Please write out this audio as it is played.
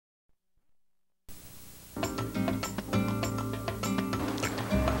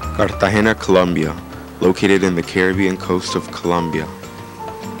Cartagena, Colombia, located in the Caribbean coast of Colombia.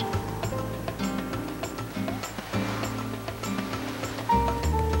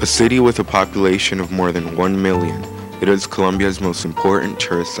 A city with a population of more than 1 million, it is Colombia's most important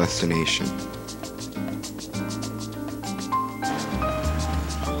tourist destination.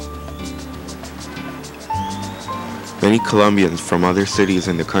 Many Colombians from other cities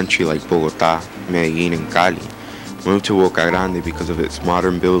in the country like Bogotá, Medellín, and Cali moved to Boca Grande because of its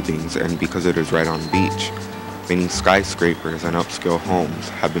modern buildings and because it is right on the beach. Many skyscrapers and upscale homes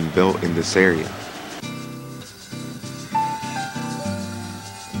have been built in this area.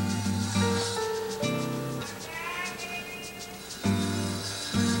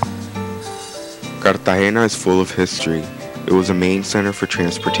 Cartagena is full of history. It was a main center for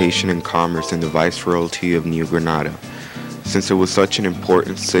transportation and commerce in the Viceroyalty of New Granada. Since it was such an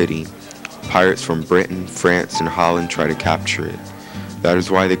important city, pirates from Britain, France, and Holland tried to capture it. That is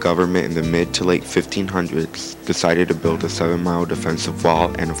why the government in the mid to late 1500s decided to build a 7-mile defensive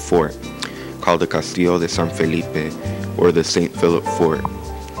wall and a fort, called the Castillo de San Felipe, or the St. Philip Fort.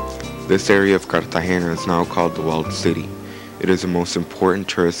 This area of Cartagena is now called the Walled City. It is the most important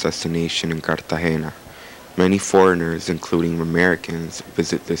tourist destination in Cartagena. Many foreigners, including Americans,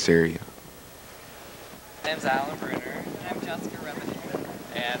 visit this area. My name's Alan Bruner. I'm Jessica Revenue.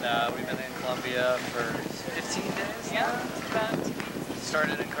 And we've been in Colombia for 15 days. Yeah, about 2 weeks.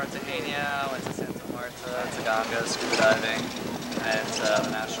 Started in Cartagena, went to Santa Marta, to Ganga, scuba diving, and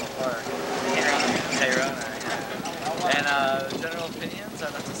the national park. Tayrona, yeah. And general opinions,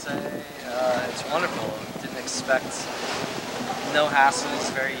 I'd have to say it's wonderful. Didn't expect no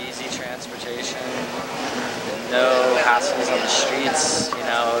hassles, very easy transportation, no hassles on the streets. You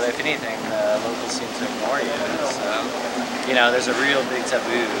know, if anything, the locals seem to ignore you. So, you know, there's a real big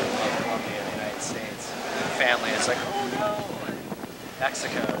taboo in Colombia and the United States. Family, it's like, oh no.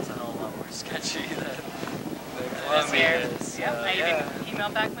 Mexico is a whole lot more sketchy than Colombia is. Yep, I even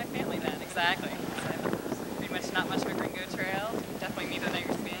emailed back my family then, exactly. So, pretty much not much of a gringo trail. Definitely need to know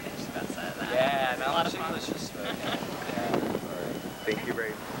your Spanish. That's that. Yeah, a not lot much of fun. English is spoken. Thank you very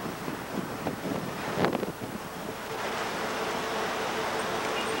much.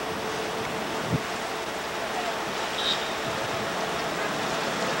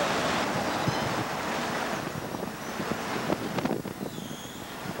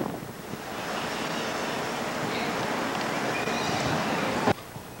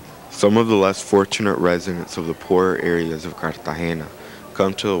 Some of the less fortunate residents of the poorer areas of Cartagena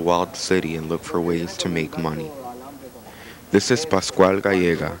come to the walled city and look for ways to make money. This is Pascual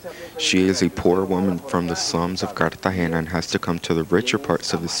Gallega. She is a poor woman from the slums of Cartagena and has to come to the richer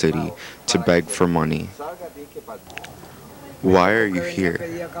parts of the city to beg for money. Why are you here?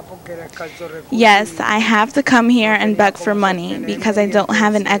 Yes, I have to come here and beg for money because I don't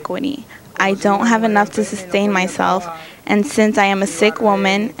have an equity. I don't have enough to sustain myself, and since I am a sick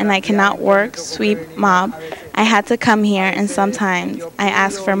woman and I cannot work, sweep, mop, I had to come here, and sometimes I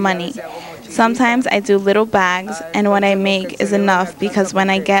ask for money. Sometimes I do little bags, and what I make is enough because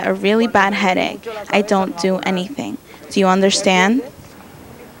when I get a really bad headache, I don't do anything. Do you understand?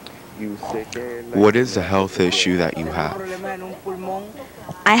 What is the health issue that you have?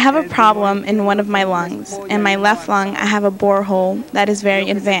 I have a problem in one of my lungs. In my left lung, I have a borehole that is very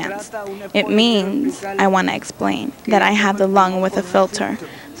advanced. It means, I want to explain, that I have the lung with a filter.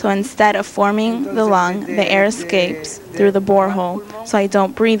 So instead of forming the lung, the air escapes through the borehole, so I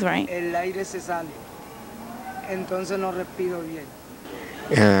don't breathe right.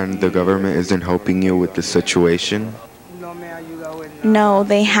 And the government isn't helping you with the situation? No,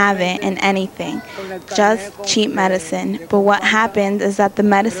 they haven't in anything, just cheap medicine. But what happens is that the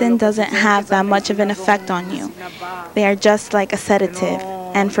medicine doesn't have that much of an effect on you. They are just like a sedative.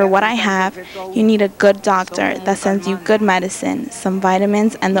 And for what I have, you need a good doctor that sends you good medicine, some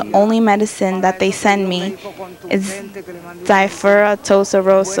vitamins, and the only medicine that they send me is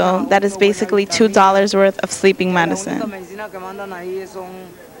difuratoseroso. That is basically $2 worth of sleeping medicine.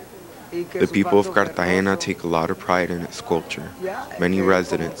 The people of Cartagena take a lot of pride in its culture. Many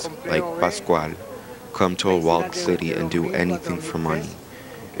residents, like Pascual, come to a walled city and do anything for money.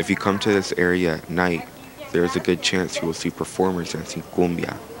 If you come to this area at night, there is a good chance you will see performers dancing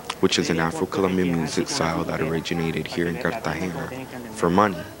cumbia, which is an Afro-Colombian music style that originated here in Cartagena, for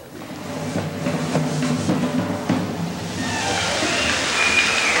money.